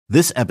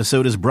This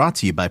episode is brought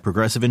to you by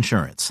Progressive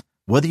Insurance.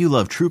 Whether you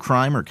love true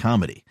crime or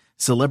comedy,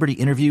 celebrity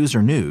interviews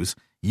or news,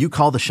 you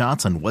call the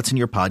shots on what's in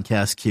your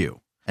podcast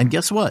queue. And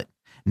guess what?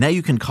 Now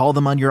you can call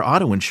them on your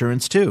auto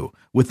insurance too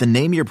with the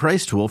Name Your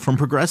Price tool from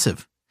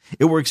Progressive.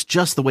 It works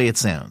just the way it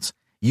sounds.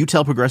 You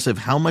tell Progressive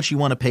how much you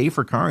want to pay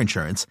for car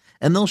insurance,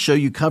 and they'll show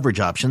you coverage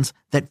options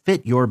that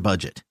fit your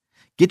budget.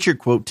 Get your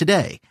quote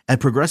today at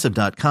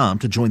Progressive.com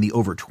to join the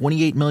over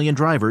 28 million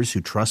drivers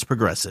who trust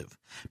Progressive.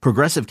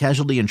 Progressive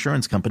Casualty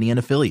Insurance Company and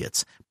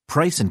Affiliates.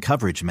 Price and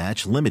coverage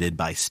match limited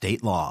by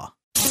state law.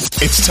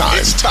 It's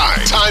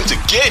time to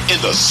get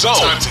in the zone.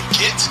 Time to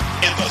get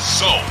in the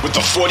zone with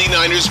the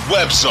 49ers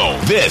web zone.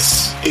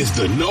 This is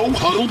the No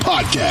Huddle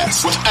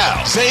Podcast with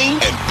Al, Zane,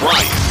 and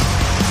Brian.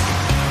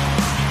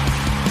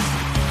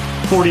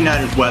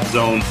 49ers web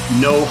zone,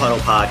 No Huddle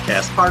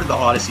Podcast, part of the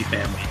Odyssey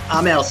family.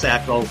 I'm Al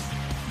Sacco.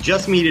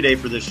 Just me today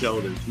for this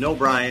show. There's no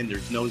Brian,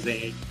 there's no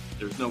Zane,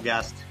 there's no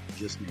guest,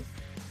 just me.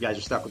 You guys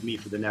are stuck with me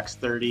for the next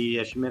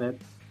 30-ish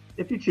minutes,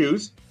 if you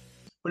choose.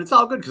 But it's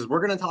all good because we're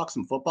going to talk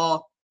some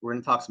football. We're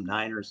going to talk some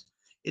Niners.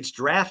 It's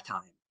draft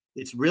time.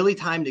 It's really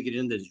time to get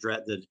into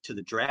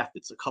the draft.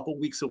 It's a couple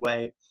weeks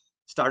away.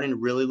 Starting to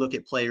really look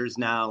at players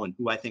now and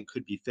who I think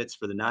could be fits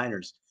for the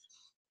Niners.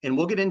 And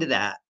we'll get into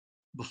that.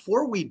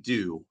 Before we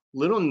do,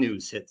 little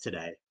news hit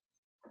today.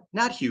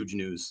 Not huge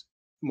news,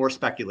 more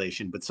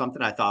speculation, but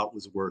something I thought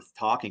was worth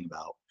talking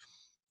about.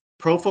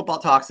 Pro Football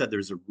Talk said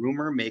there's a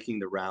rumor making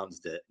the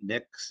rounds that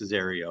Nick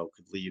Caserio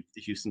could leave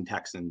the Houston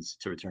Texans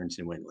to return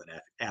to New England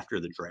after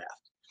the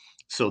draft.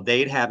 So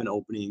they'd have an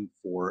opening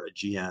for a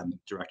GM,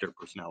 director of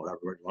personnel,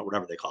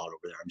 whatever they call it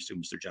over there. I'm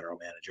assuming it's their general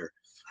manager.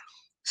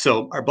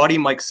 So our buddy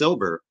Mike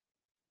Silver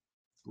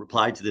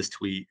replied to this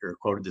tweet, or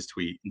quoted this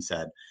tweet, and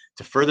said,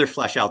 to further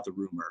flesh out the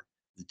rumor,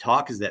 the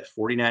talk is that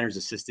 49ers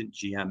assistant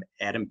GM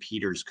Adam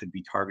Peters could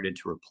be targeted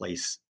to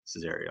replace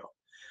Caserio.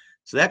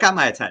 So that got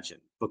my attention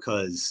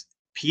because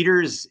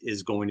Peters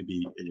is going to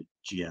be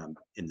a GM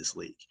in this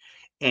league.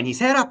 And he's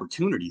had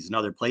opportunities in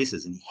other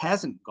places, and he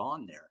hasn't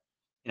gone there.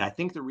 And I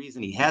think the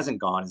reason he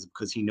hasn't gone is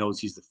because he knows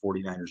he's the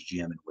 49ers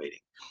GM in waiting.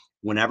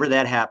 Whenever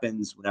that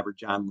happens, whenever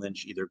John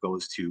Lynch either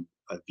goes to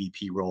a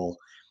VP role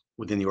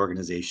within the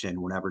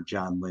organization, whenever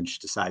John Lynch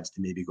decides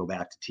to maybe go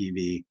back to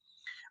TV,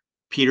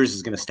 Peters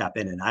is going to step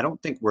in. And I don't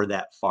think we're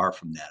that far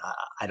from that.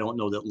 I don't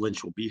know that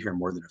Lynch will be here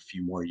more than a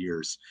few more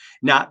years,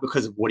 not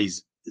because of what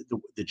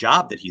the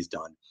job that he's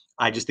done.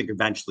 I just think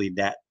eventually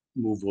that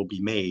move will be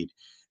made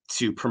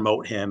to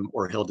promote him,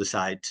 or he'll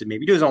decide to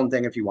maybe do his own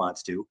thing if he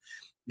wants to.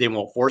 They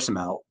won't force him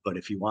out, but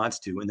if he wants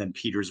to, and then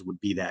Peters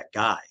would be that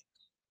guy.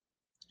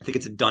 I think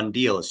it's a done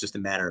deal. It's just a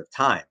matter of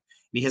time. And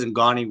he hasn't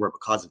gone anywhere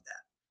because of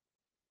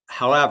that.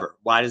 However,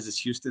 why does this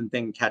Houston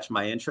thing catch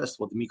my interest?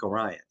 Well, DeMeco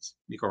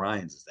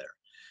Ryans is there.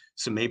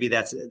 So maybe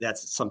that's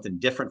something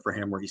different for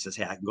him where he says,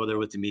 hey, I can go there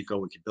with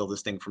DeMeco. We can build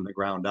this thing from the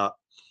ground up.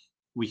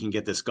 We can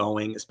get this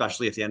going,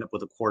 especially if they end up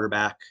with a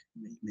quarterback.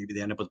 Maybe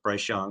they end up with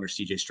Bryce Young or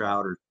CJ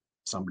Stroud or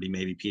somebody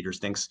maybe Peters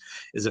thinks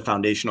is a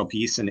foundational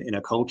piece and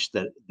a coach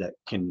that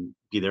can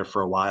be there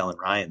for a while in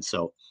Ryan.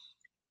 So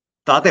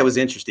thought that was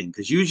interesting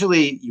because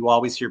usually you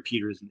always hear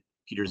Peters'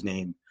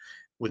 name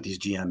with these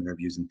GM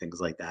interviews and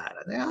things like that.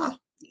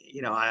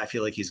 I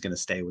feel like he's going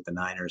to stay with the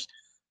Niners.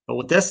 But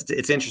with this,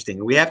 it's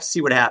interesting. We have to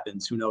see what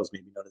happens. Who knows?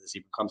 Maybe none of this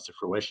even comes to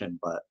fruition,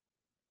 but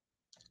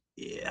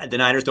yeah, the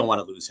Niners don't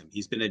want to lose him.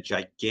 He's been a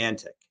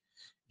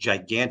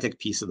gigantic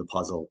piece of the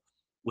puzzle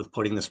with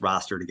putting this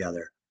roster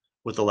together,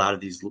 with a lot of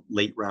these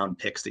late round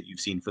picks that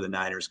you've seen for the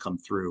Niners come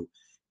through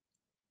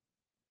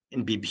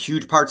and be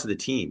huge parts of the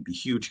team, be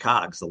huge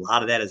cogs. A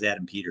lot of that is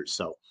Adam Peters.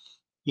 So,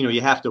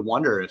 you have to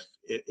wonder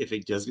if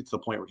it does get to the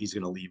point where he's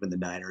going to leave and the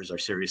Niners are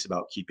serious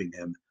about keeping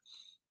him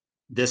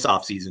this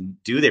offseason.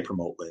 Do they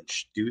promote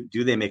Lynch?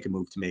 Do they make a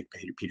move to make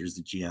Peters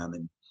the GM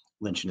and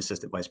Lynch an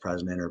assistant vice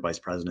president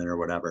or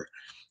whatever,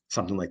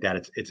 something like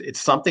that? It's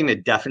something to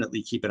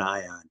definitely keep an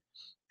eye on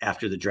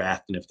after the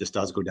draft. And if this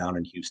does go down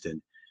in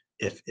Houston,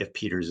 if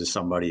Peters is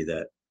somebody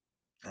that,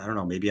 I don't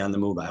know, maybe on the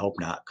move, I hope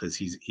not, because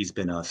he's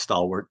been a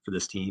stalwart for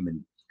this team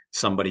and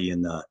somebody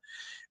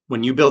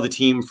when you build a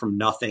team from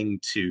nothing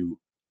to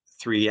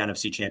 3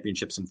 NFC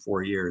championships in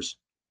 4 years,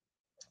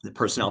 the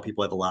personnel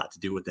people have a lot to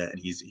do with that. And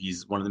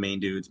he's one of the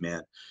main dudes,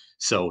 man.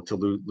 So to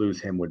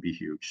lose him would be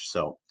huge.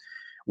 So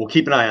we'll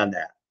keep an eye on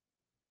that.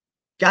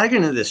 Got to get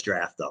into this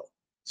draft though.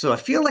 So I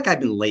feel like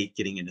I've been late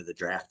getting into the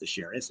draft this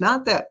year. It's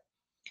not that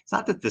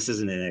this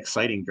isn't an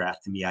exciting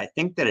draft to me. I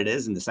think that it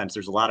is, in the sense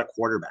there's a lot of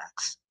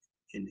quarterbacks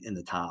in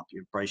the top. You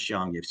have Bryce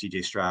Young, you have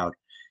CJ Stroud,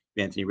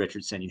 you have Anthony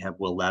Richardson, you have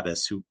Will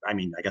Levis, who, I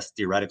guess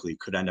theoretically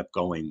could end up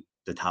going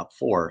the top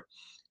 4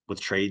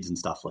 with trades and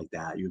stuff like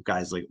that. You have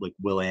guys like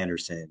Will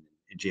Anderson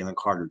and Jalen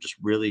Carter, just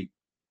really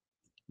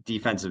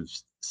defensive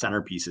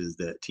centerpieces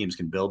that teams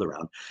can build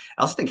around.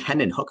 I also think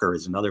Hendon Hooker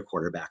is another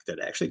quarterback that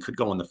actually could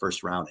go in the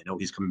first round. I know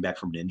he's coming back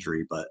from an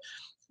injury, but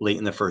late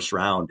in the first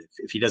round,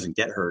 if he doesn't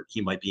get hurt, he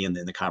might be in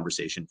the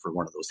conversation for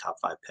one of those top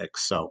 5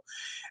 picks. So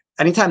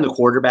anytime the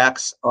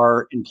quarterbacks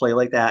are in play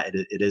like that,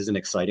 it is an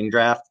exciting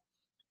draft.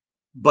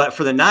 But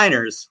for the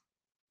Niners,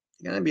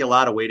 there's going to be a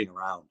lot of waiting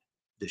around.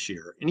 this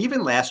year. And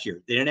even last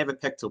year, they didn't have a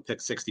pick till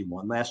pick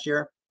 61 last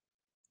year,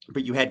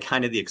 but you had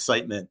kind of the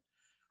excitement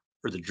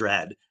or the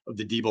dread of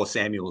the Deebo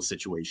Samuel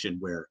situation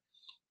where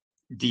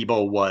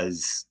Deebo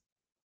was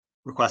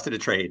requested a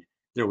trade.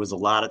 There was a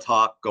lot of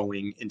talk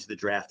going into the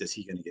draft. Is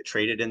he going to get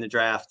traded in the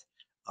draft?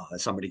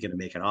 Is somebody going to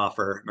make an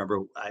offer? Remember,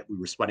 we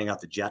were sweating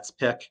out the Jets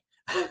pick.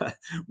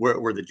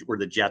 were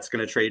the Jets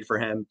going to trade for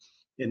him?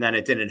 And then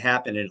it didn't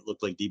happen, and it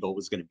looked like Deebo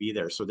was going to be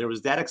there. So there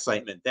was that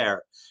excitement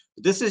there.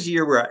 But this is a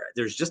year where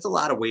there's just a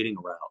lot of waiting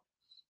around.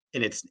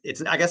 And it's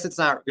I guess it's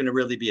not going to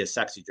really be a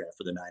sexy draft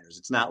for the Niners.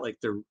 It's not like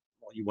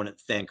you wouldn't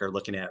think are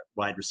looking at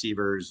wide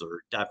receivers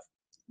or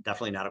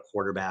definitely not a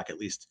quarterback, at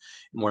least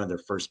in one of their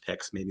first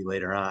picks, maybe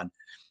later on.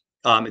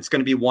 It's going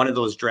to be one of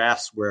those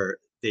drafts where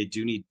they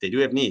do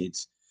have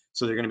needs.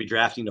 So they're going to be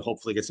drafting to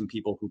hopefully get some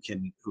people who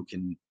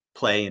can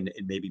play and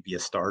maybe be a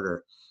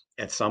starter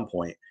at some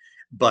point.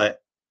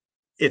 But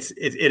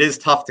it is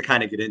tough to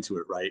kind of get into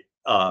it, right?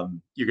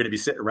 You're going to be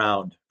sitting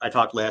around. I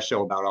talked last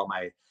show about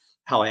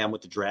how I am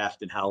with the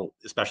draft and how,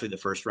 especially the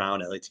first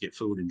round, I like to get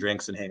food and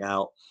drinks and hang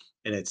out.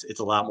 And it's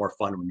a lot more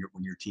fun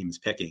when your team is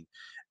picking,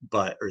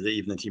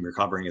 even the team you're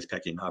covering is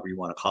picking, however you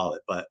want to call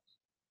it. But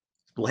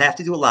we'll have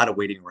to do a lot of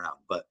waiting around.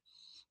 But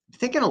I'm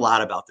thinking a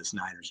lot about this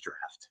Niners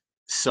draft.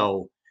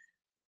 So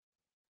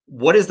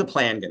what is the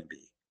plan going to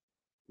be?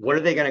 What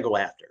are they going to go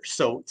after?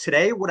 So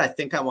today, what I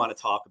think I want to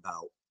talk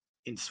about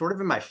in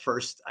my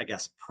first, I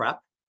guess,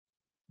 prep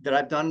that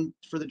I've done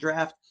for the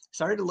draft,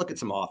 started to look at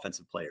some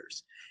offensive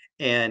players.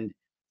 And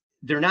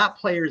they're not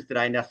players that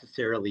I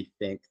necessarily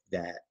think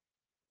that,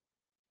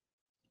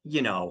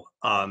 the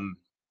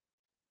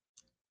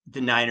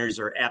Niners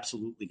are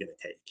absolutely going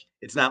to take.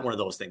 It's not one of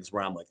those things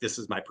where I'm like, this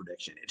is my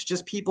prediction. It's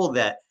just people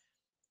that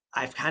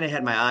I've kind of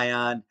had my eye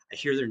on. I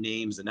hear their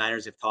names. The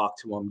Niners have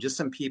talked to them. Just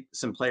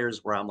some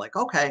players where I'm like,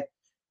 okay,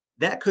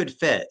 that could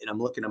fit. And I'm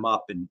looking them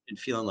up and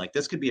feeling like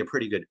this could be a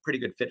pretty good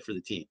fit for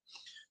the team.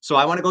 So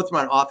I want to go through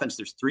on offense.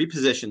 There's 3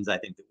 positions I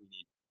think that we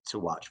need to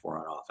watch for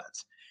on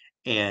offense.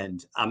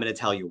 And I'm going to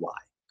tell you why.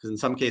 Because in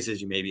some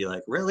cases you may be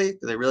like, really?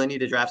 Do they really need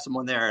to draft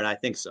someone there? And I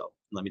think so.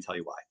 Let me tell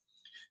you why.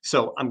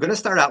 So I'm going to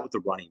start out with the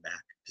running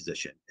back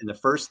position. And the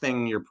first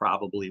thing you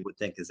probably would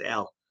think is,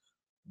 Al,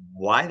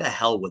 why the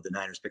hell would the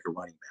Niners pick a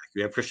running back?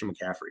 You have Christian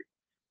McCaffrey.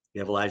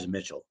 You have Elijah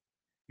Mitchell.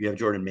 You have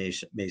Jordan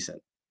Mason.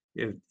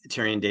 You have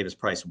Tyrion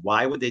Davis-Price.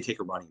 Why would they take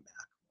a running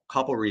back? A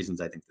couple of reasons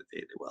I think that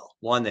they will.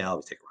 One, they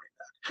always take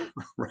a running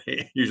back,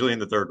 right? Usually in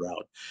the 3rd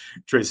round.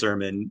 Trey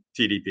Sermon,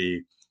 TDP,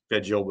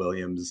 Joe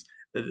Williams.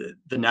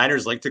 The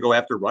Niners like to go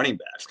after running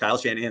backs. Kyle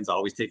Shanahan's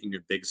always taking a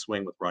big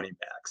swing with running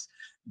backs.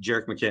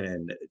 Jerick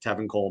McKinnon,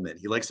 Tevin Coleman.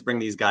 He likes to bring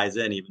these guys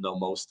in, even though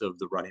most of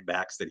the running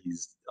backs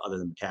other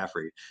than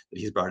McCaffrey, that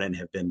he's brought in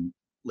have been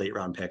late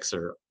round picks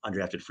or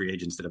undrafted free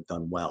agents that have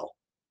done well.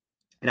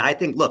 And I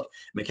think, look,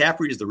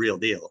 McCaffrey is the real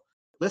deal.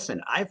 Listen,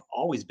 I've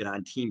always been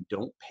on team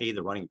don't pay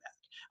the running back.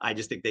 I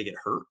just think they get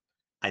hurt.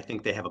 I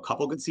think they have a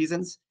couple good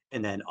seasons,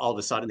 and then all of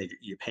a sudden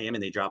you pay them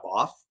and they drop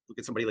off. Look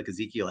at somebody like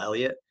Ezekiel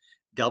Elliott.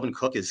 Delvin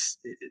Cook has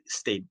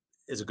stayed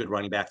as a good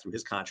running back through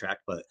his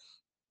contract, but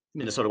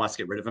Minnesota wants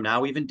to get rid of him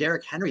now. Even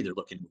Derrick Henry, they're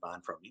looking to move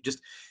on from.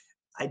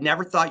 I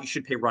never thought you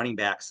should pay running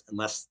backs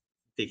unless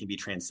they can be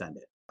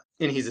transcendent.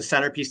 And he's a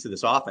centerpiece to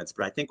this offense.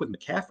 But I think with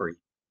McCaffrey,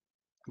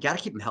 you got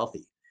to keep him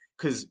healthy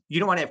because you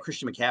don't want to have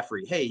Christian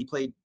McCaffrey. Hey, he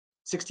played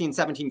 16,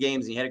 17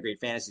 games and he had a great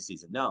fantasy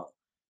season. No,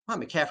 I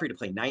want McCaffrey to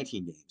play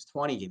 19 games,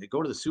 20 games,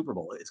 go to the Super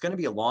Bowl. It's going to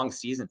be a long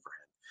season for him.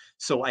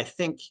 So I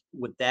think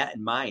with that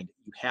in mind,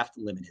 you have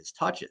to limit his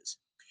touches.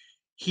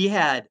 He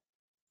had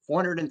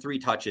 403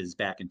 touches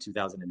back in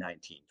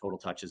 2019, total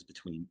touches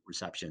between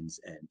receptions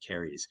and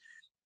carries.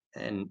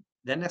 And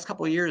then the next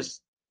couple of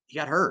years, he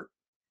got hurt.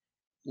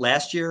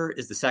 Last year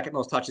is the 2nd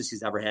most touches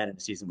he's ever had in a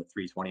season with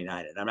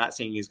 329. And I'm not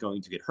saying he's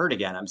going to get hurt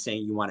again. I'm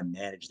saying you want to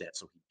manage that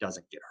so he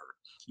doesn't get hurt.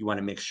 You want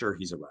to make sure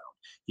he's around.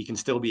 He can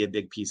still be a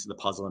big piece of the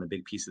puzzle and a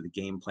big piece of the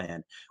game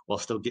plan while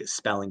still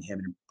spelling him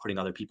and putting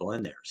other people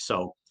in there.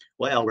 So,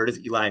 well, where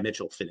does Eli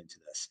Mitchell fit into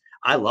this?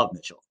 I love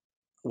Mitchell.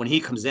 When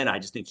he comes in, I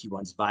just think he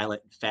runs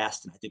violent and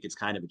fast, and I think it's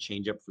kind of a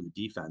change-up for the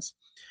defense.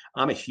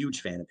 I'm a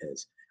huge fan of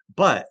his.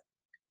 But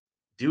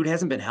dude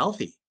hasn't been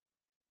healthy.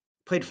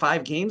 Played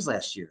 5 games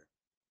last year.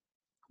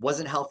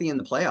 Wasn't healthy in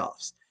the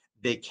playoffs.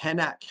 They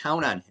cannot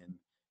count on him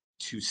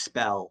to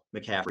spell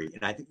McCaffrey,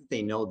 and I think that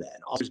they know that.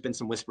 And also, there's been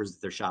some whispers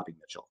that they're shopping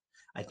Mitchell.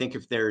 I think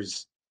if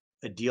there's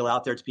a deal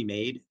out there to be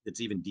made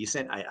that's even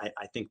decent, I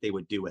think they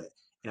would do it,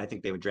 and I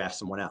think they would draft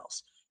someone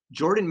else.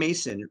 Jordan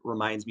Mason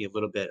reminds me a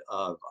little bit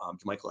of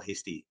Michael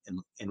Hasty.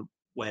 And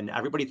when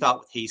everybody thought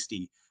with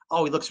Hasty,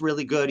 oh, he looks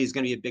really good, he's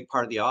going to be a big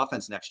part of the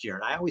offense next year.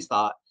 And I always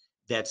thought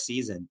that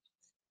season,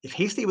 if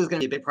Hasty was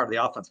going to be a big part of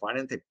the offense, why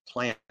didn't they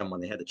play him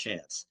when they had the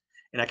chance?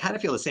 And I kind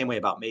of feel the same way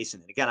about Mason.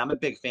 And again, I'm a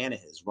big fan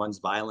of his. Runs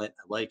violent.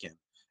 I like him.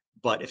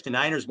 But if the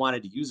Niners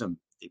wanted to use him,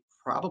 they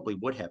probably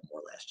would have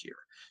more last year.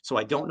 So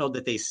I don't know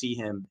that they see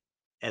him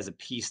as a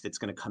piece that's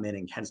going to come in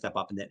and can step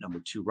up in that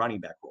number 2 running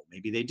back role.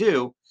 Maybe they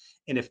do.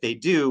 And if they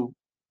do,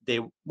 they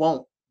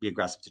won't be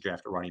aggressive to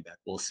draft a running back.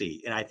 We'll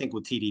see. And I think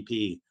with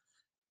TDP,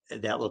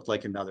 that looked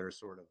like another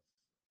sort of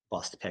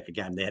bust pick.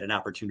 Again, they had an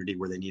opportunity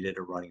where they needed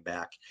a running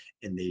back,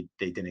 and they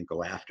didn't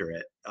go after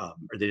it, or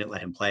they didn't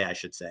let him play, I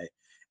should say.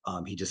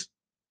 He just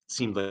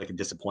seemed like a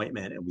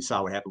disappointment, and we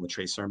saw what happened with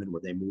Trey Sermon,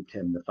 where they moved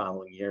him the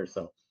following year.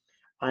 So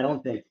I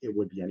don't think it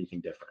would be anything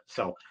different.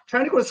 So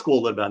trying to go to school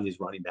a little bit on these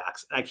running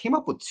backs, and I came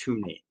up with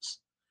two names,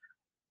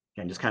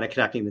 and just kind of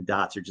connecting the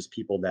dots are just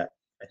people that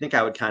I think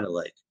I would kind of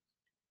like.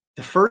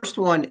 The first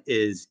one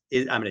is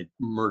I'm going to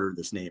murder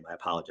this name. I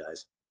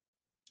apologize.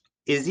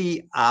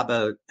 Izzy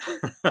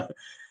Abanikanda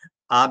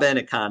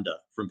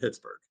from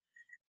Pittsburgh.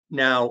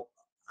 Now,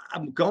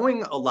 I'm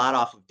going a lot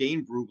off of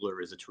Dane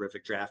Brugler is a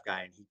terrific draft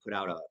guy, and he put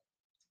out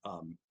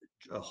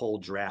a whole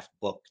draft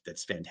book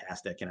that's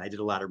fantastic. And I did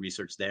a lot of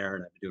research there,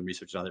 and I've been doing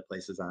research in other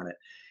places on it.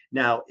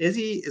 Now,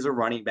 Izzy is a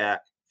running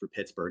back for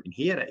Pittsburgh, and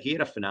he had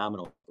a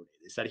phenomenal day.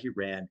 They said he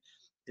ran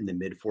in the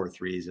mid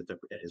 4.3s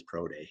at his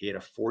pro day. He had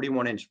a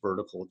 41-inch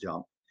vertical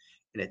jump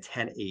and a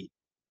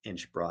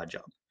 10.8-inch broad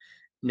jump.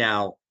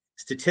 Now,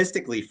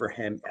 statistically for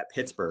him at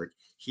Pittsburgh,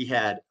 he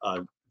had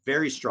a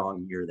very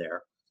strong year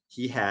there.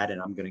 He had,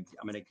 and I'm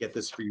gonna get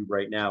this for you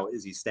right now,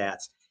 Izzy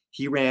stats.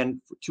 He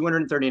ran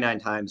 239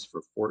 times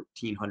for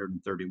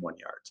 1,431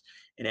 yards,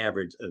 an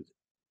average of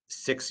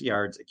 6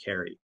 yards a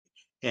carry.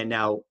 And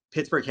now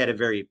Pittsburgh had a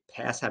very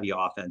pass-heavy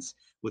offense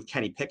with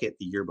Kenny Pickett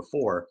the year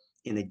before,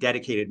 and they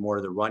dedicated more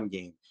to the run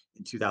game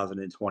in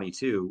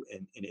 2022.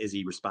 And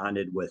Izzy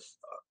responded with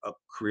a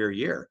career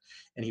year,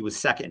 and he was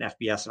second in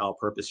FBS and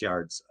all-purpose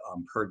yards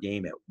per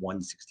game at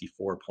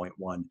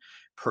 164.1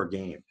 per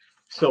game.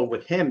 So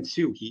with him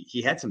too,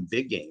 he had some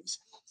big games.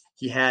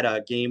 He had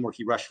a game where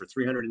he rushed for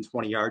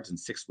 320 yards and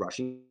 6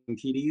 rushing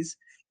TDs.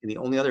 And the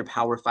only other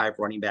Power 5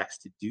 running backs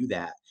to do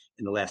that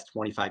in the last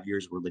 25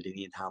 years were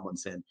LaDainian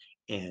Tomlinson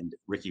and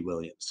Ricky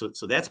Williams.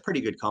 So that's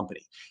pretty good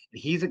company.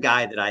 And he's a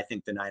guy that I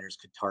think the Niners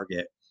could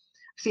target.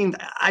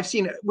 I've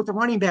seen with the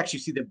running backs, you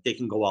see that they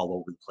can go all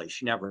over the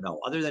place. You never know.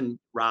 Other than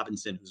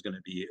Robinson, who's going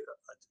to be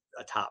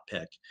a top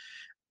pick,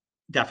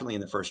 definitely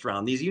in the first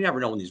round. You never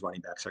know when these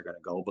running backs are going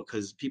to go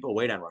because people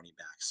wait on running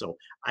backs. So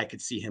I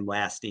could see him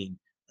lasting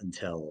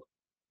until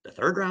the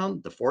third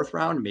round, the fourth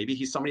round. Maybe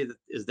he's somebody that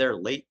is there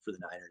late for the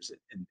Niners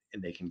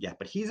and they can get.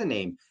 But he's a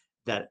name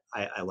that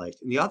I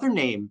liked. And the other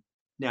name,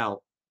 now,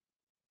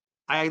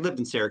 I lived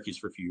in Syracuse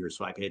for a few years,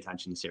 so I pay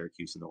attention to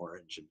Syracuse and the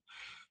Orange and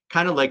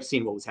kind of liked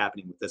seeing what was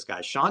happening with this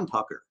guy. Sean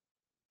Tucker,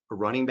 a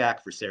running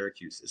back for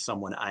Syracuse, is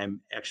someone I'm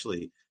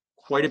actually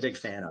quite a big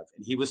fan of.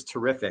 And he was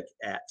terrific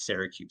at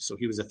Syracuse. So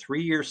he was a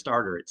 3-year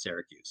starter at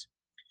Syracuse.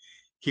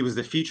 He was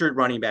the featured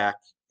running back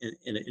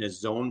in a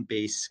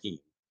zone-based scheme.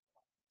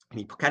 And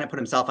he kind of put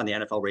himself on the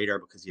NFL radar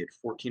because he had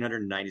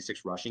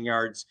 1,496 rushing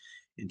yards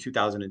in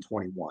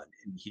 2021.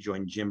 And he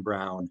joined Jim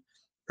Brown,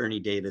 Ernie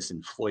Davis,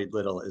 and Floyd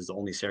Little as the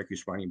only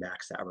Syracuse running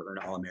backs to ever earn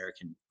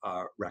All-American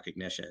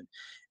recognition.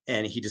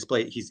 And he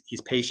displayed, he's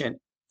patient,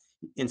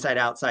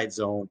 inside-outside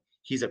zone.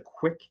 He's a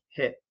quick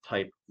hit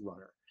type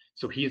runner.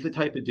 So he's the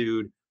type of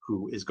dude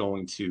who is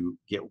going to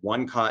get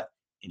one cut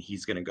and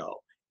he's going to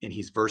go. And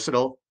he's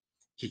versatile.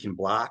 He can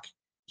block.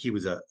 He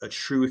was a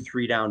true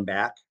 3-down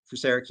back for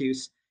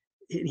Syracuse.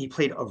 And he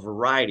played a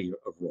variety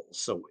of roles.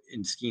 So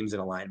in schemes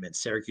and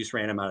alignments, Syracuse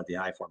ran him out of the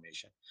I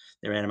formation.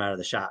 They ran him out of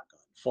the shotgun,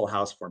 full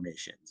house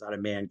formations, out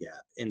of man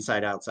gap,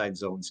 inside, outside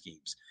zone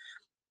schemes.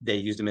 They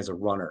used him as a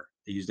runner.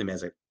 They used him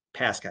as a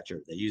pass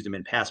catcher. They used him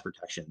in pass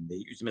protection. They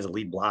used him as a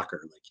lead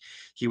blocker. Like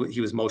he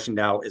was motioned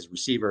out as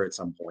receiver at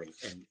some point,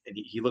 and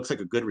he looks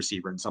like a good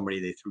receiver and somebody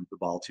they threw the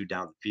ball to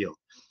down the field.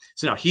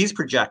 So now he's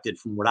projected,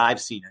 from what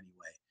I've seen anyway,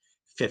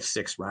 5th,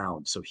 6th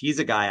round. So he's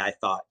a guy I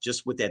thought,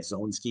 just with that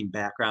zone scheme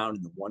background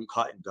and the one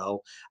cut and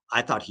go,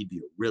 I thought he'd be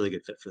a really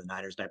good fit for the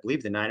Niners. And I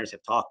believe the Niners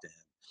have talked to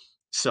him.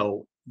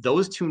 So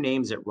those two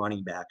names at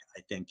running back,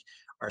 I think,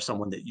 are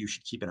someone that you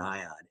should keep an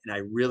eye on. And I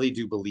really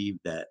do believe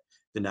that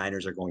the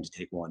Niners are going to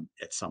take one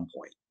at some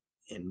point.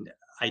 And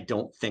I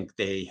don't think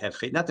they have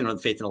faith, not that they don't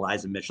have faith in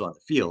Elijah Mitchell on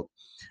the field.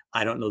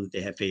 I don't know that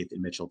they have faith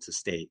in Mitchell to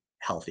stay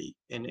healthy.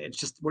 And it's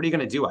just, what are you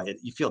going to do?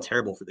 You feel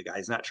terrible for the guy.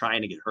 He's not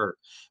trying to get hurt,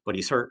 but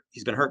he's hurt.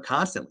 He's been hurt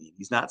constantly.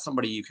 He's not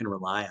somebody you can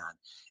rely on.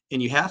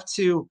 And you have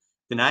to,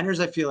 the Niners,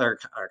 I feel, are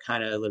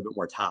kind of a little bit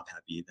more top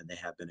heavy than they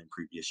have been in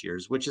previous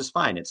years, which is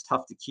fine. It's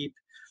tough to keep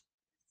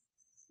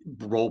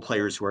role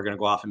players who are going to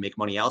go off and make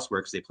money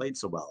elsewhere because they played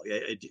so well.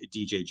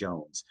 DJ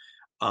Jones,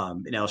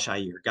 and El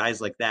Shair,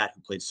 guys like that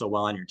who played so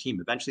well on your team.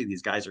 Eventually,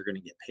 these guys are going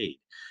to get paid.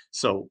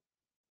 So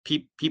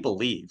people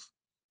leave.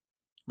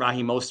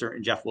 Raheem Mostert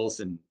and Jeff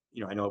Wilson,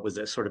 I know it was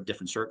a sort of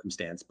different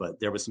circumstance, but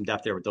there was some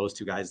depth there with those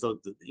two guys.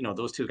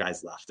 Those two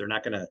guys left. They're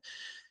not going to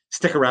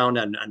stick around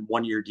on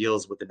 1-year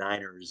deals with the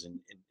Niners and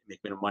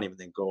make money, but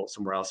then go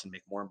somewhere else and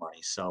make more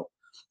money. So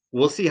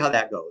we'll see how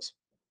that goes.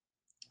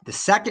 The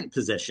second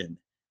position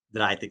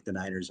that I think the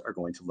Niners are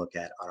going to look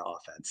at on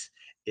offense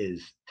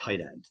is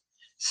tight end.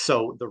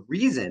 So the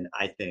reason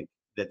I think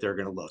that they're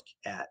going to look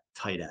at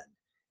tight end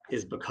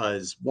is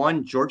because,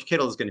 one, George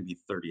Kittle is going to be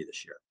 30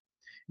 this year.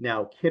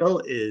 Now,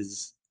 Kittle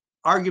is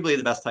arguably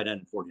the best tight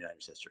end in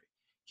 49ers history.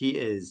 He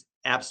is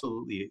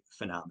absolutely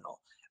phenomenal.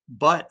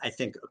 But I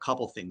think a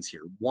couple things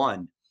here.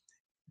 One,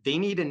 they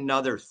need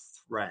another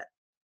threat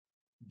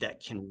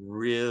that can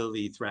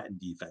really threaten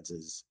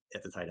defenses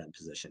at the tight end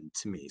position.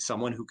 To me,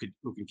 someone who can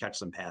catch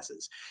some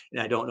passes.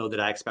 And I don't know that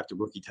I expect a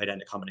rookie tight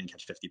end to come in and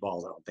catch 50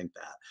 balls. I don't think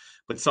that.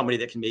 But somebody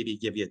that can maybe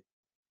give you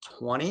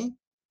 20,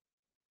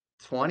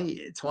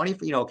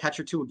 catch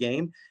or two a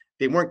game.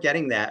 They weren't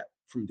getting that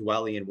from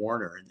Dwelley and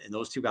Warner, and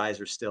those two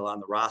guys are still on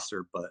the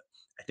roster, but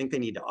I think they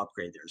need to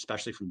upgrade there,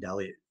 especially from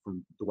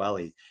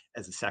Dwelley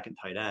as a second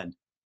tight end.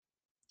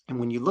 And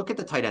when you look at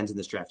the tight ends in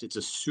this draft, it's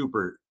a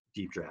super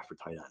deep draft for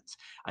tight ends.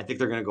 I think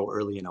they're going to go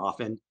early and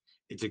often.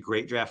 It's a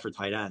great draft for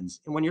tight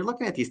ends. And when you're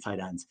looking at these tight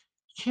ends,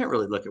 you can't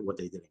really look at what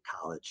they did in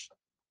college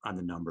on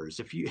the numbers.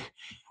 If you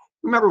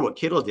remember what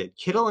Kittle did,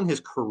 Kittle in his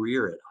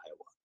career at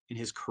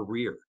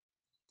Iowa,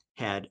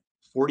 had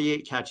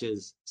 48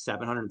 catches,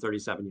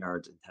 737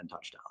 yards, and 10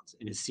 touchdowns.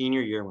 In his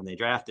senior year, when they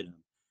drafted him,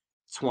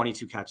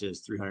 22 catches,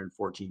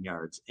 314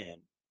 yards, and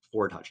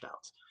 4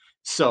 touchdowns.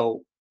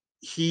 So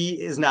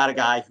he is not a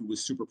guy who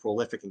was super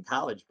prolific in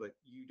college, but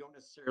you don't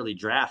necessarily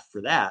draft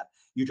for that.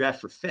 You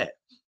draft for fit,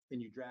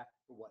 and you draft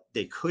for what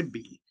they could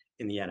be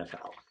in the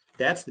NFL.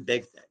 That's the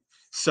big thing.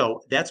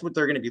 So that's what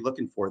they're going to be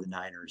looking for, the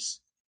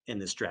Niners, in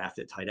this draft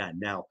at tight end.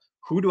 Now,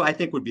 who do I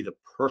think would be the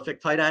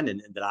perfect tight end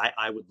and that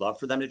I would love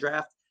for them to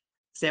draft?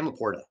 Sam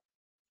Laporta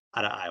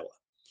out of Iowa.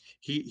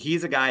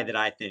 He's a guy that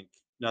I think,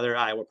 another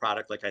Iowa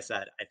product, like I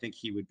said, I think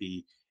he would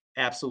be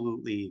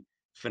absolutely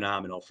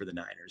phenomenal for the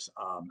Niners.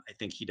 I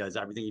think he does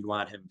everything you'd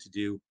want him to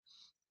do.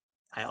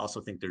 I also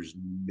think there's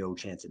no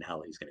chance in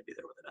hell he's going to be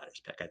there with the Niners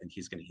pick. I think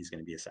he's going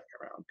to be a second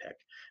round pick.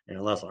 And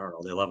unless, I don't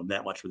know, they love him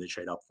that much where they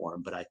trade up for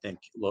him, but I think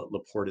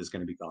Laporta is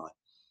going to be gone.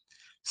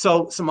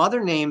 So some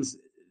other names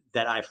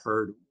that I've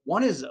heard,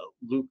 one is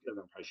Luke, I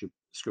probably should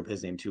screw up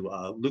his name too,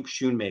 Luke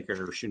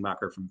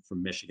Schoonmaker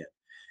from Michigan.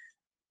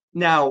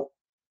 Now,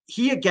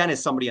 he again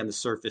is somebody on the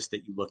surface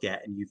that you look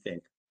at and you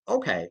think,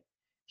 okay,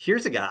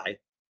 here's a guy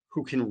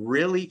who can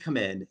really come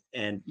in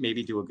and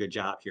maybe do a good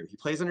job here. He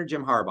plays under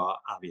Jim Harbaugh,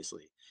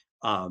 obviously.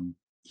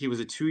 He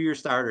was a 2-year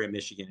starter at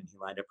Michigan, and he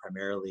lined up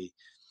primarily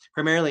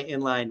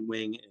inline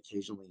wing and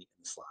occasionally in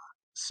the slot.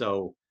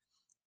 So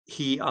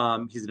he's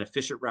an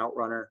efficient route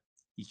runner.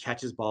 He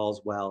catches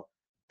balls well.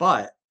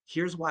 But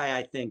here's why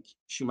I think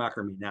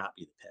Schoonmaker may not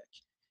be the pick.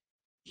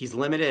 He's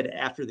limited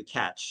after the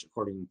catch,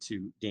 according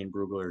to Dane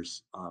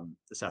Brugler's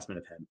assessment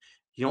of him.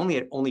 He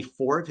only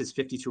 4 of his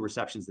 52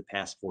 receptions the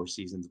past 4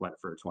 seasons went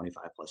for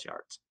 25 plus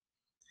yards.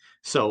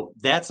 So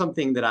that's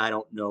something that I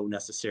don't know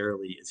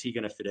necessarily. Is he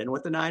going to fit in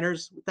with the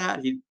Niners with that?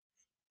 I think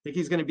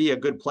he's going to be a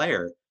good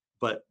player,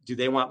 but do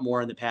they want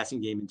more in the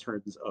passing game in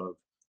terms of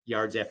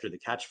yards after the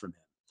catch from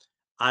him?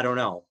 I don't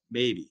know,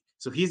 maybe.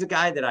 So he's a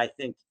guy that I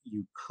think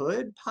you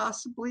could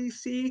possibly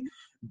see,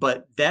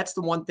 but that's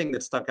the one thing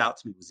that stuck out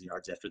to me was the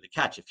yards after the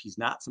catch. If he's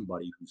not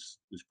somebody who's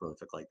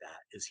prolific like that,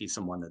 is he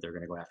someone that they're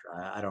going to go after?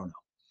 I don't know.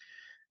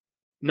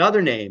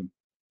 Another name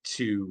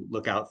to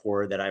look out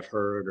for that I've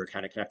heard or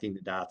kind of connecting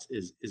the dots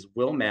is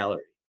Will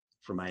Mallory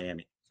from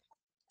Miami.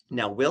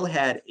 Now, Will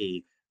had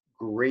a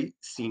great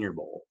Senior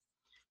Bowl.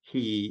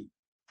 He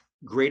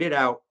graded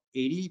out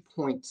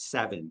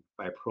 80.7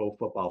 by Pro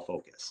Football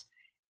Focus.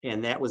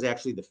 And that was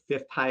actually the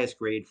 5th highest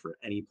grade for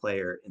any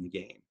player in the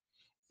game.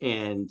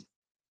 And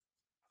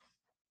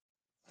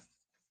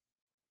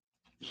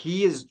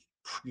he is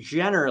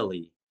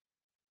generally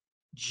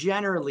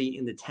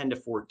in the 10 to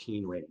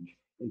 14 range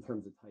in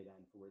terms of tight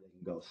end for where they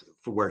can go,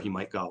 for where he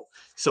might go.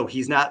 So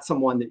he's not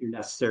someone that you're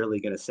necessarily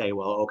going to say,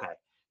 well, okay,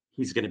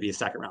 he's going to be a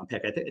second round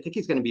pick. I think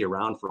he's going to be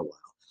around for a while.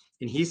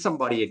 And he's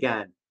somebody,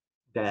 again,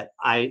 that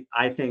I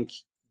think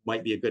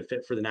might be a good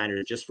fit for the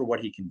Niners just for what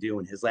he can do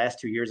in his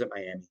last 2 years at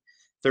Miami.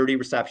 30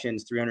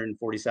 receptions,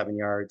 347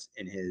 yards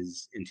in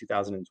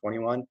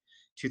 2021,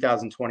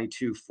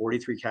 2022,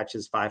 43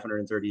 catches,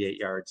 538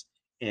 yards,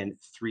 and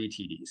 3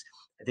 TDs.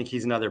 I think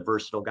he's another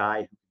versatile guy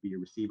who could be a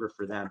receiver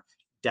for them.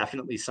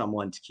 Definitely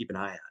someone to keep an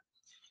eye on.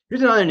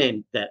 Here's another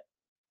name that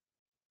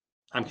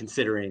I'm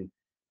considering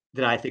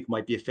that I think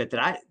might be a fit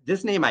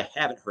this name I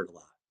haven't heard a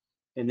lot.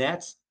 And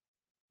that's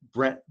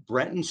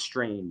Brenton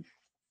Strange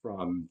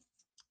from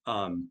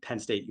Penn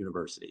State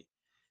University.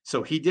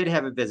 So he did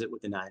have a visit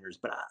with the Niners,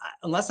 but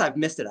unless I've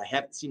missed it, I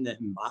haven't seen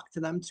him mock to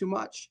them too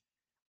much.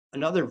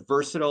 Another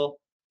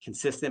versatile,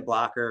 consistent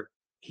blocker.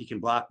 He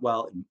can block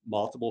well in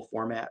multiple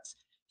formats.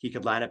 He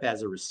could line up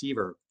as a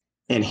receiver.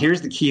 And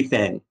here's the key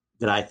thing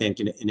that I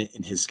think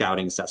in his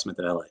scouting assessment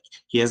that I like.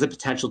 He has the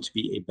potential to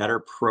be a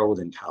better pro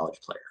than college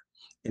player.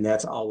 And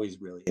that's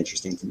always really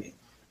interesting to me.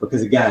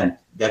 Because again,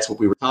 that's what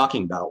we were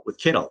talking about with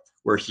Kittle,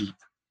 where he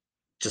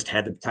just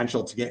had the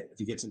potential to if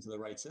he gets into the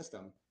right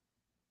system,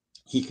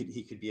 he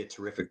could be a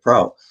terrific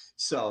pro.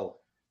 So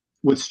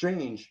with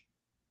Strange,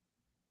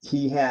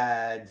 he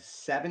had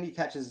 70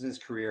 catches in his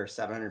career,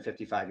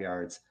 755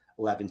 yards,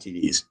 11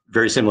 TDs,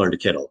 very similar to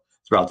Kittle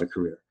throughout their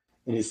career.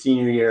 In his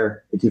senior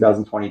year, in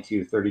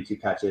 2022, 32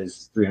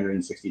 catches,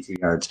 362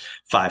 yards,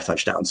 5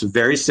 touchdowns. So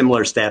very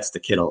similar stats to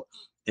Kittle.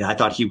 And I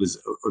thought he was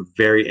a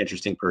very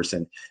interesting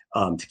person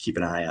to keep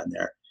an eye on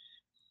there.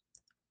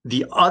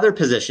 The other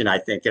position, I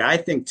think, and I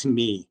think to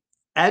me,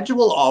 edge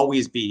will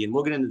always be, and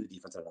we'll get into the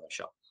defense on another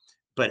show,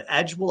 but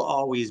edge will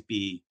always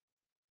be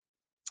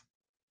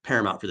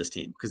paramount for this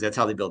team because that's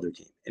how they build their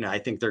team. And I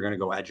think they're going to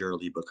go edge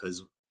early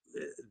because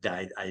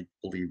I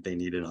believe they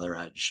need another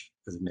edge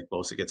because if Nick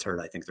Bosa gets hurt,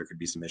 I think there could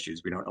be some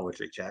issues. We don't know what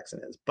Drake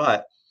Jackson is,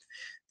 but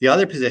the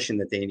other position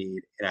that they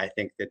need, and I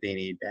think that they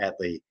need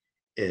badly,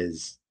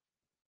 is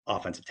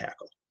offensive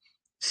tackle.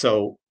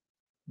 So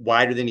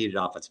why do they need an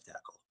offensive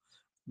tackle?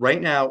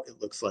 Right now,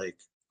 it looks like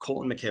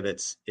Colton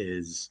McKivitz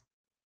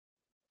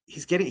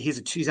he's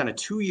on a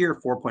 2-year,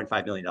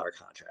 $4.5 million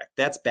contract.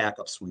 That's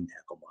backup swing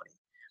tackle money.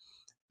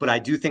 But I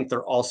do think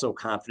they're also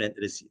confident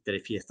that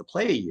if he has to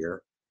play a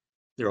year,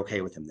 they're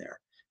okay with him there.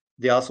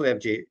 They also have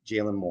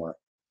Jalen Moore.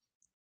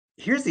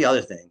 Here's the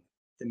other thing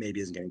that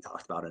maybe isn't getting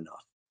talked about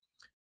enough.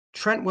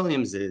 Trent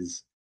Williams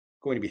is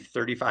going to be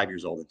 35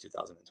 years old in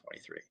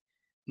 2023.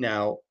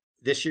 Now,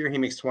 this year he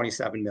makes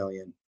 $27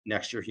 million.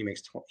 Next year he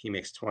makes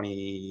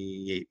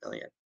 $28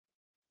 million.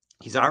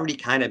 He's already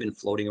kind of been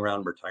floating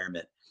around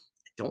retirement.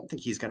 I don't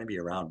think he's going to be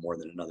around more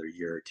than another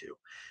year or two.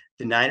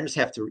 The Niners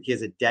he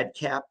has a dead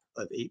cap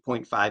of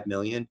 $8.5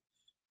 million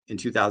in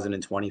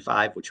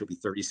 2025, which will be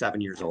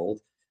 37 years old.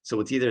 So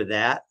it's either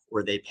that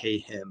or they pay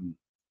him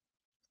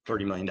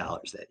 $30 million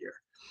that year.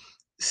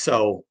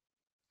 So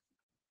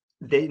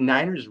the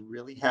Niners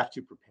really have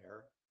to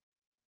prepare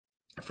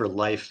for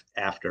life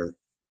after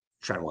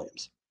Trent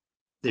Williams.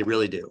 They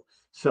really do.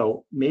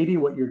 So maybe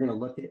what you're going to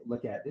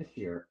look at this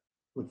year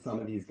with some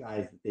of these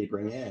guys that they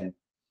bring in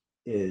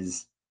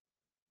is,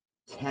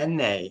 can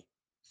they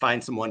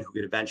find someone who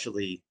could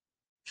eventually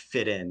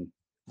fit in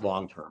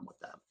long-term with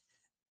them?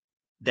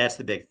 That's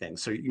the big thing.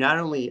 So not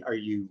only are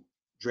you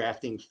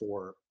drafting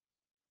for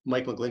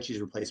Mike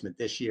McGlinchey's replacement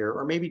this year,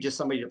 or maybe just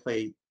somebody to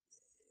play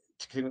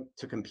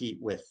to compete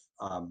with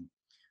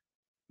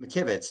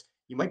McKivitz,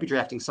 you might be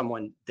drafting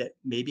someone that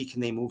maybe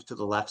can they move to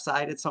the left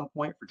side at some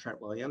point for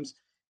Trent Williams.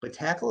 But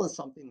tackle is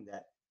something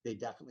that they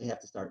definitely have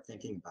to start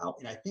thinking about.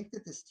 And I think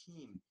that this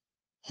team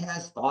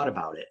has thought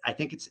about it.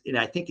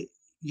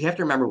 You have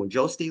to remember when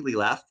Joe Staley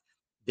left,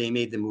 they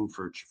made the move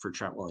for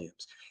Trent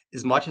Williams.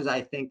 As much as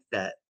I think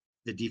that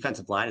the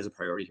defensive line is a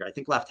priority here, I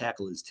think left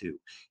tackle is too.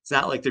 It's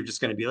not like they're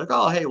just going to be like,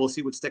 oh, hey, we'll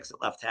see what sticks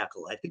at left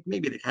tackle. I think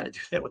maybe they kind of do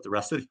that with the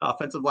rest of the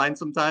offensive line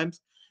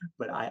sometimes,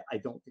 but I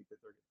don't think that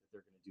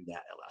they're going to do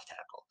that at left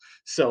tackle.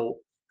 So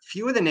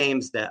few of the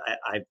names that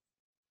I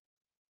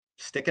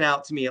sticking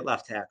out to me at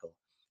left tackle.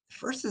 The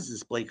first is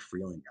this Blake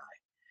Freeland guy.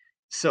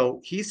 So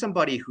he's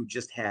somebody who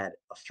just had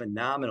a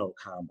phenomenal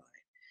combine.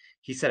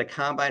 He set a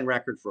combine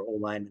record for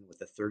O-lineman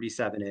with a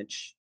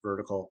 37-inch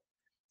vertical,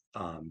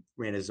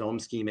 ran a zone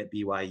scheme at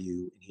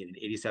BYU, and he had an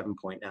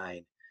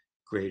 87.9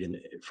 grade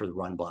for the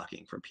run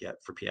blocking for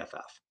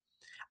PFF.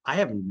 I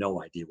have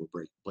no idea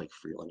where Blake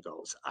Freeland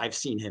goes. I've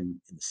seen him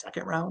in the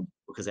second round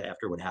because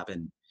after what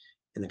happened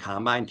in the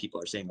combine,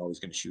 people are saying, oh, he's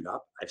going to shoot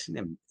up. I've seen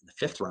him in the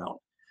fifth round.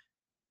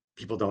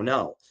 People don't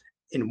know.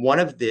 And one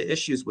of the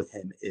issues with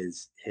him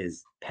is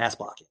his pass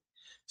blocking.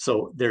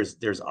 So there's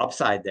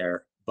upside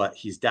there, but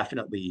he's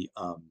definitely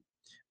a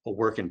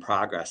work in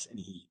progress, and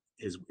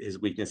his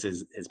weakness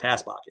is his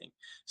pass blocking.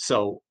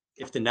 So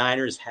if the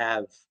Niners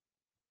have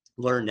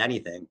learned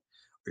anything,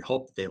 we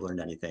hope that they've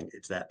learned anything,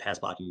 it's that pass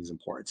blocking is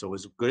important. So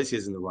as good as he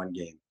is in the run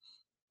game,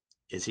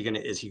 is he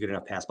good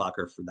enough pass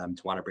blocker for them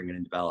to want to bring in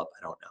and develop?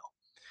 I don't know.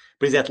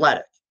 But he's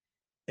athletic.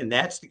 And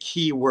that's the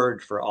key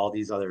word for all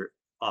these other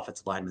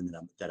offensive linemen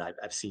that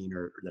I've seen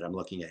or that I'm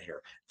looking at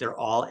here. They're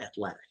all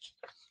athletic.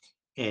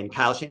 And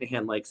Kyle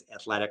Shanahan likes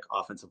athletic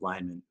offensive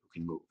linemen who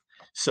can move.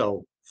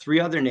 So three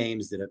other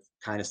names that have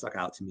kind of stuck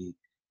out to me.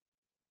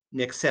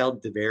 Nick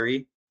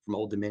Saldiveri from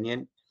Old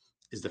Dominion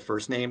is the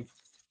first name.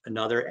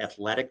 Another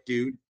athletic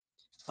dude.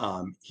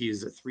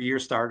 He's a 3-year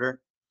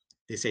starter.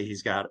 They say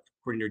he's got,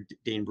 according to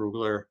Dane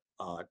Brugler,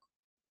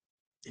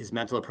 his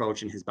mental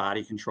approach and his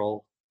body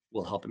control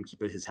will help him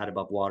keep his head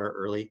above water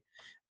early.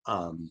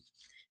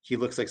 He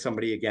looks like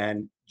somebody,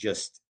 again,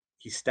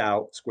 he's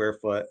stout, square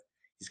foot.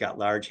 He's got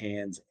large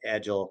hands,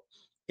 agile.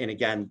 And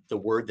again, the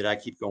word that I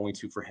keep going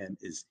to for him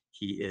is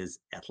he is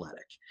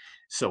athletic.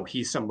 So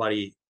he's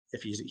somebody,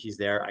 if he's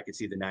there, I could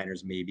see the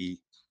Niners maybe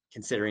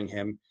considering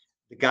him.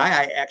 The guy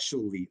I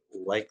actually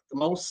like the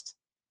most,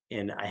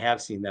 and I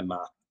have seen them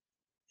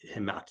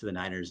mock to the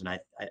Niners, and I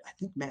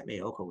think Matt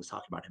Mayoko was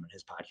talking about him on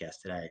his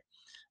podcast today.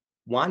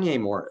 Wanya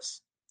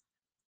Morris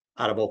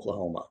out of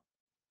Oklahoma.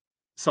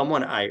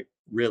 Someone I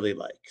really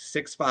like.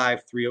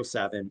 6'5",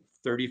 307,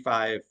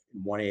 35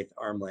 1/8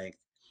 arm length.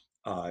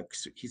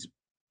 He's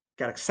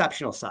got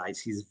exceptional size.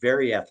 He's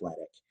very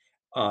athletic.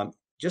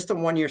 Just a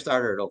 1-year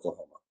starter at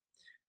Oklahoma.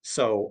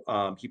 So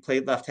he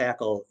played left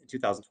tackle in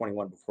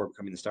 2021 before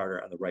becoming the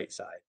starter on the right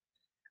side.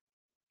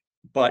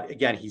 But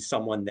again, he's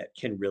someone that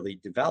can really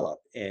develop,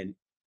 and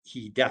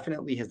he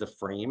definitely has the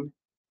frame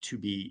to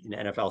be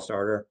an NFL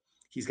starter.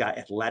 He's got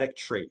athletic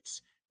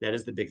traits. That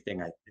is the big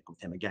thing I think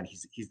with him. Again,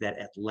 he's that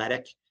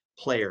athletic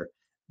player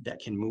that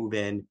can move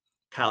in.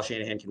 Kyle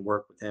Shanahan can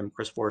work with him.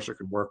 Chris Forrester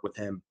can work with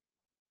him.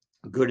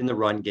 good in the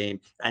run game.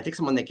 I think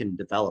someone they can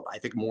develop. I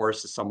think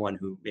Morris is someone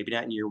who maybe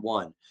not in year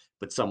one,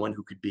 but someone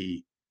who could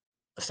be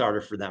a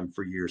starter for them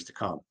for years to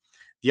come.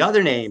 The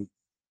other name,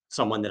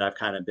 someone that I've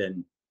kind of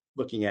been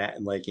looking at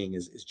and liking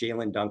is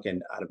Jalen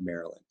Duncan out of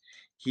Maryland.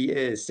 He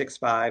is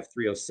 6'5",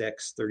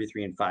 306,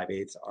 33 and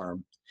 5/8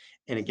 arm.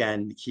 And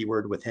again, the key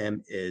word with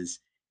him is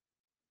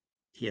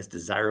he has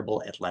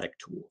desirable athletic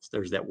tools.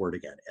 There's that word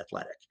again,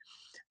 athletic.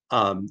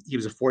 He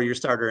was a 4-year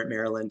starter at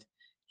Maryland.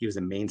 He was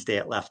a mainstay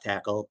at left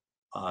tackle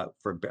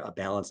for a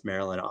balanced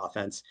Maryland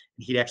offense.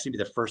 And he'd actually be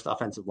the first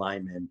offensive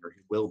lineman, or he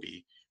will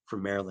be,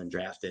 from Maryland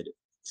drafted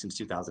since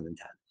 2010.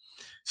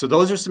 So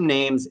those are some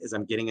names as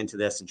I'm getting into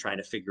this and trying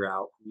to figure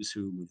out who's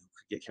who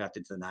could get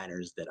connected to the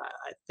Niners that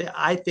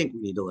I think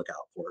we need to look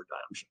out for.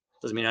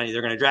 Doesn't mean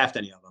they're going to draft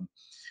any of them,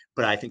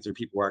 but I think they're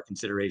people who are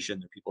consideration.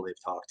 They're people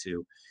they've talked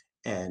to,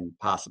 and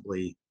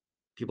possibly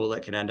people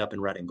that can end up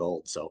in red and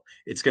gold. So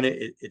it's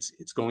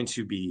going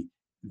to be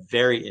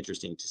very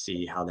interesting to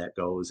see how that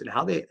goes and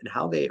how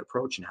they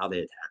approach and how they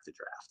attack the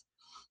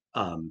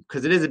draft.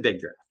 Because it is a big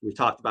draft. We've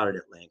talked about it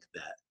at length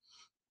that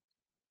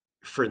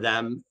for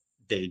them,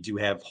 they do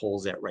have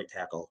holes at right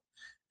tackle.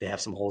 They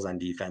have some holes on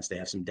defense. They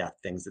have some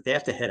depth things that they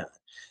have to hit on.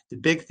 The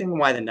big thing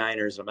why the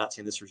Niners, I'm not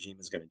saying this regime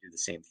is going to do the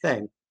same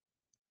thing,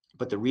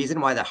 but the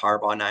reason why the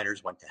Harbaugh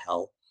Niners went to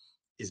hell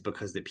is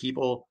because the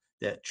people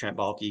that Trent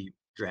Baalke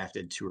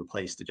drafted to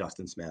replace the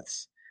Justin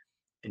Smiths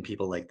and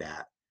people like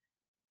that,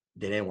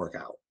 they didn't work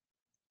out.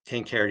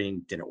 Tank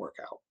Carradine didn't work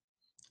out.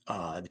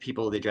 The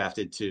people they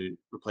drafted to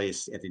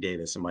replace Anthony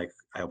Davis and Mike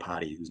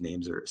Iupati, whose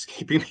names are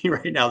escaping me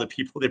right now, the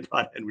people they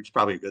brought in, which is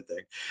probably a good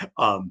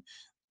thing,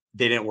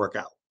 they didn't work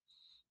out.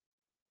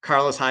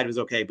 Carlos Hyde was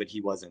okay, but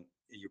he wasn't.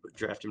 You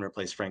drafted him to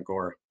replace Frank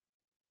Gore.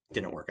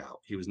 Didn't work out.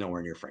 He was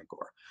nowhere near Frank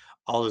Gore.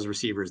 All those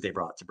receivers they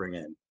brought to bring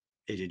in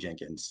AJ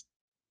Jenkins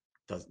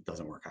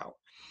doesn't work out.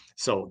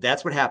 So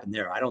that's what happened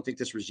there. I don't think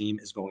this regime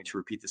is going to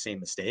repeat the same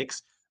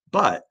mistakes,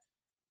 but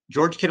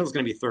George Kittle's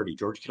going to be 30.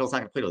 George Kittle's not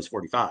going to play till he's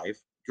 45.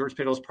 George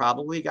Kittle's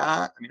probably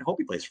got, I hope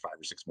he plays for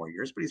 5 or 6 more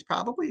years, but he's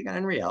probably got,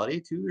 in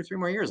reality, 2 or 3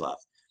 more years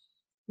left.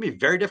 It's going to be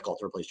very difficult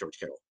to replace George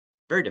Kittle.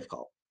 Very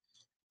difficult.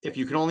 If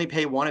you can only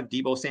pay one of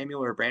Deebo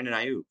Samuel or Brandon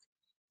Ayuk,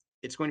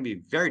 it's going to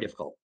be very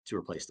difficult to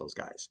replace those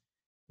guys.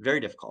 Very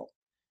difficult.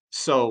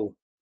 So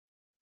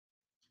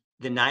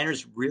the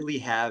Niners really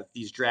have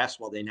these drafts,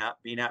 while they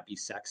may not be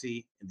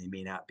sexy, and they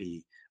may not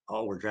be,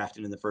 oh, we're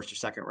drafting in the first or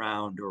second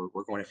round, or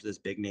we're going after this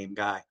big name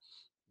guy.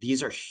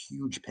 These are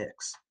huge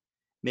picks.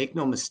 Make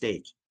no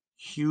mistake,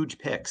 huge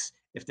picks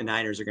if the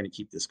Niners are going to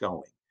keep this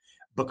going.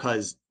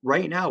 Because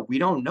right now, we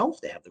don't know if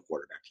they have the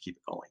quarterback to keep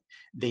it going.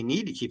 They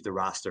need to keep the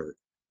roster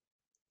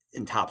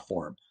in top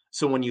form.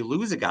 So when you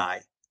lose a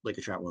guy like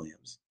a Trent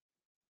Williams,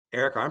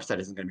 Eric Armstead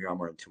isn't going to be around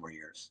more than 2 more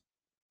years.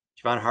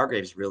 Javon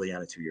Hargrave's really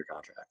on a 2-year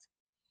contract.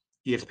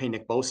 You have to pay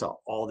Nick Bosa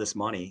all this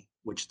money,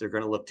 which they're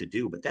going to look to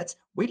do. But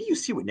wait till you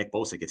see what Nick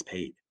Bosa gets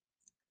paid.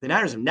 The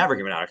Niners have never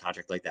given out a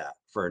contract like that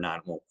for I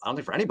don't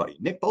think for anybody.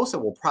 Nick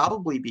Bosa will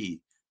probably be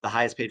the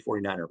highest paid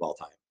 49er of all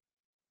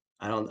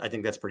time. I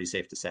think that's pretty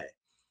safe to say.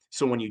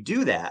 So when you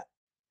do that,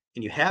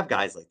 and you have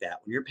guys like that,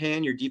 when you're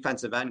paying your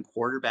defensive end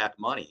quarterback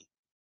money,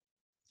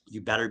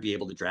 you better be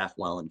able to draft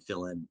well and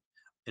fill in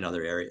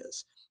other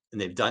areas. And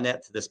they've done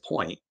that to this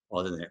point,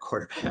 other than at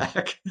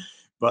quarterback.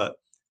 But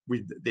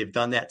they've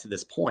done that to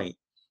this point.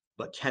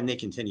 But can they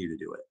continue to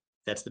do it?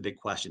 That's the big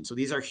question. So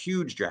these are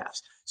huge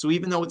drafts. So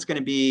even though it's going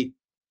to be,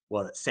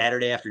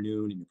 Saturday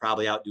afternoon, and you're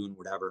probably out doing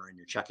whatever, and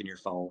you're checking your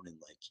phone, and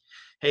like,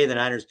 hey, the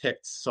Niners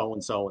picked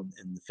so-and-so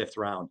in the 5th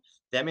round.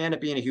 That may end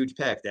up being a huge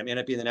pick. That may end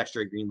up being the next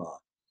Dre Greenlaw.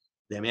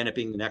 That may end up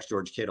being the next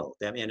George Kittle.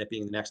 That may end up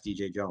being the next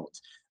DJ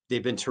Jones.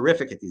 They've been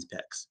terrific at these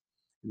picks,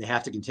 and they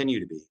have to continue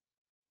to be.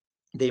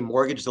 They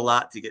mortgaged a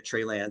lot to get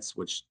Trey Lance,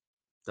 which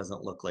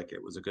doesn't look like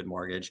it was a good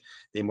mortgage.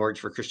 They mortgaged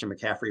for Christian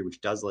McCaffrey,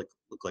 which does look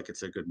like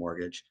it's a good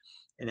mortgage.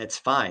 And it's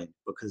fine,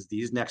 because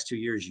these next 2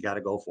 years, you got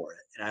to go for it.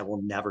 And I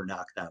will never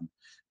knock them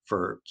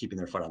for keeping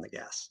their foot on the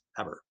gas,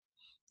 ever.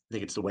 I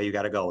think it's the way you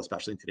got to go,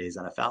 especially in today's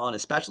NFL, and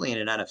especially in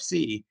an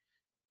NFC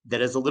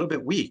that is a little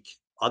bit weak.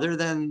 Other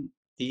than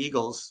the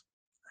Eagles,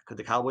 could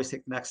the Cowboys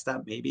take the next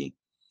step? Maybe.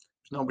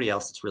 There's nobody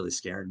else that's really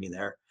scaring me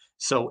there.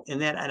 So in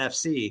that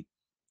NFC,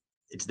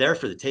 it's there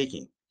for the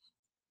taking.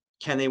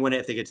 Can they win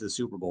it if they get to the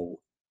Super Bowl?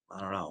 I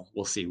don't know.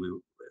 We'll see.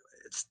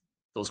 It's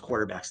those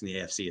quarterbacks in the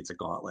AFC. It's a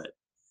gauntlet.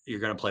 You're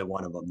going to play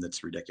one of them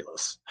that's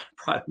ridiculous.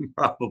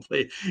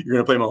 Probably you're going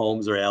to play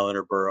Mahomes or Allen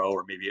or Burrow,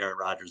 or maybe Aaron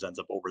Rodgers ends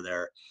up over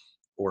there,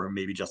 or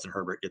maybe Justin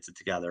Herbert gets it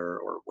together,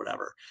 or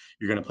whatever.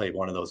 You're going to play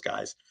one of those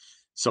guys.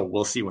 So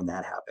we'll see when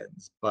that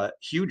happens. But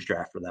huge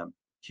draft for them.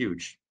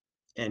 Huge.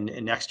 And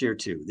next year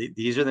too.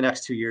 These are the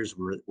next 2 years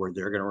where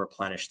they're going to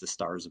replenish the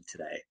stars of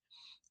today,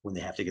 when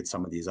they have to get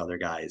some of these other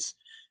guys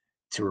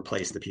to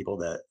replace the people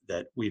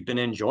that we've been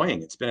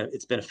enjoying. It's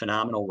been a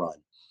phenomenal run.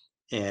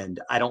 And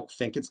I don't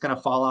think it's going to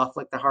fall off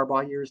like the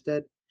Harbaugh years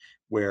did,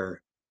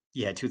 where,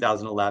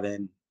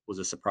 2011 was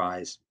a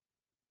surprise.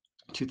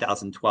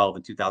 2012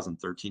 and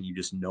 2013, you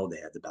just know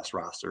they had the best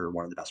roster,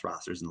 one of the best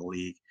rosters in the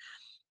league.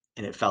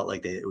 And it felt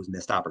like it was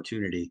missed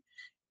opportunity.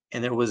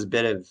 And there was a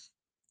bit of,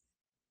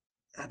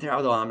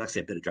 although I'm not going to say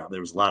a bit of drama,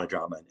 there was a lot of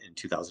drama in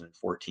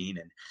 2014,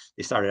 and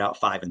they started out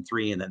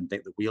 5-3, and then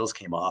the wheels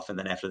came off, and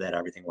then after that,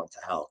 everything went to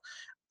hell.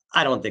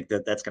 I don't think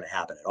that that's going to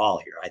happen at all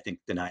here. I think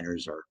the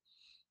Niners are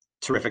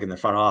terrific in the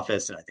front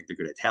office, and I think they're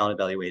good at talent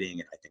evaluating,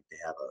 and I think they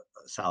have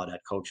a solid head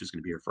coach who's going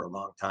to be here for a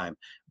long time.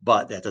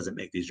 But that doesn't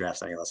make these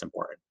drafts any less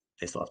important.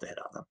 They still have to hit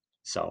on them.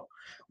 So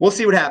we'll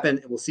see what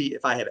happens, and we'll see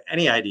if I have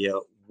any idea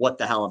what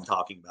the hell I'm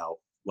talking about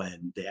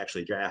when they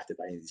actually draft, if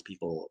any of these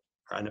people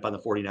end up on the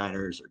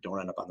 49ers or don't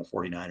end up on the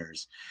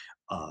 49ers.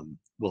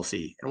 We'll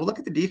see. And we'll look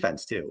at the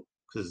defense too,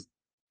 because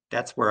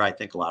that's where I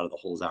think a lot of the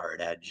holes are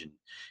at edge and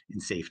in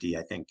safety.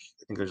 I think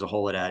there's a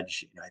hole at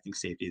edge. I think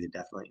safety, they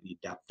definitely need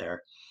depth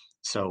there.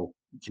 So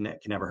can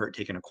never hurt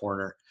taking a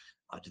corner.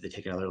 Do they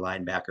take another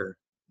linebacker?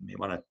 You may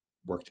want to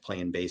work to play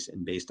in base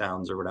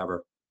downs or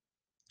whatever.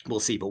 We'll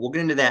see, but we'll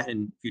get into that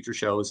in future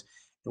shows.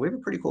 And we have a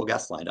pretty cool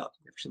guest lined up.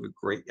 We actually have a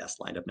great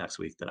guest lined up next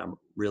week that I'm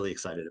really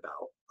excited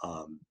about.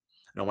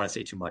 I don't want to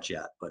say too much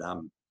yet, but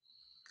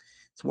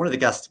it's one of the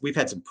guests. We've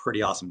had some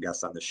pretty awesome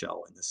guests on the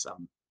show, and this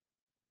in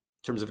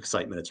terms of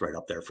excitement, it's right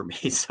up there for me.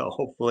 So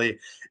hopefully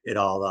it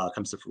all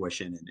comes to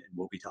fruition, and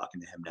we'll be talking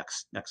to him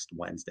next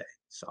Wednesday.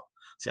 So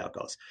see how it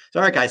goes. So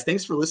all right, guys,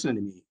 thanks for listening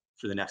to me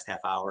for the next half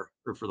hour,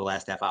 or for the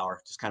last half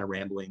hour, just kind of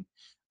rambling,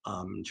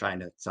 trying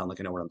to sound like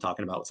I know what I'm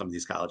talking about with some of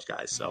these college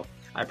guys. So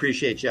I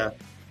appreciate you,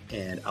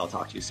 and I'll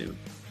talk to you soon.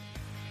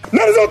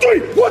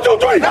 9-3, 1, 2,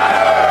 3.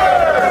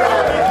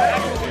 Hey!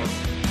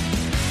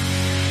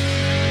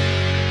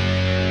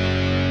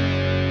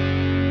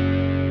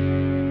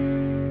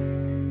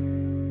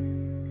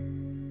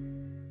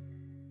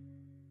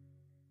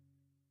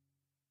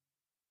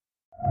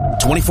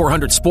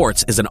 2400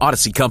 Sports is an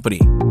Odyssey company.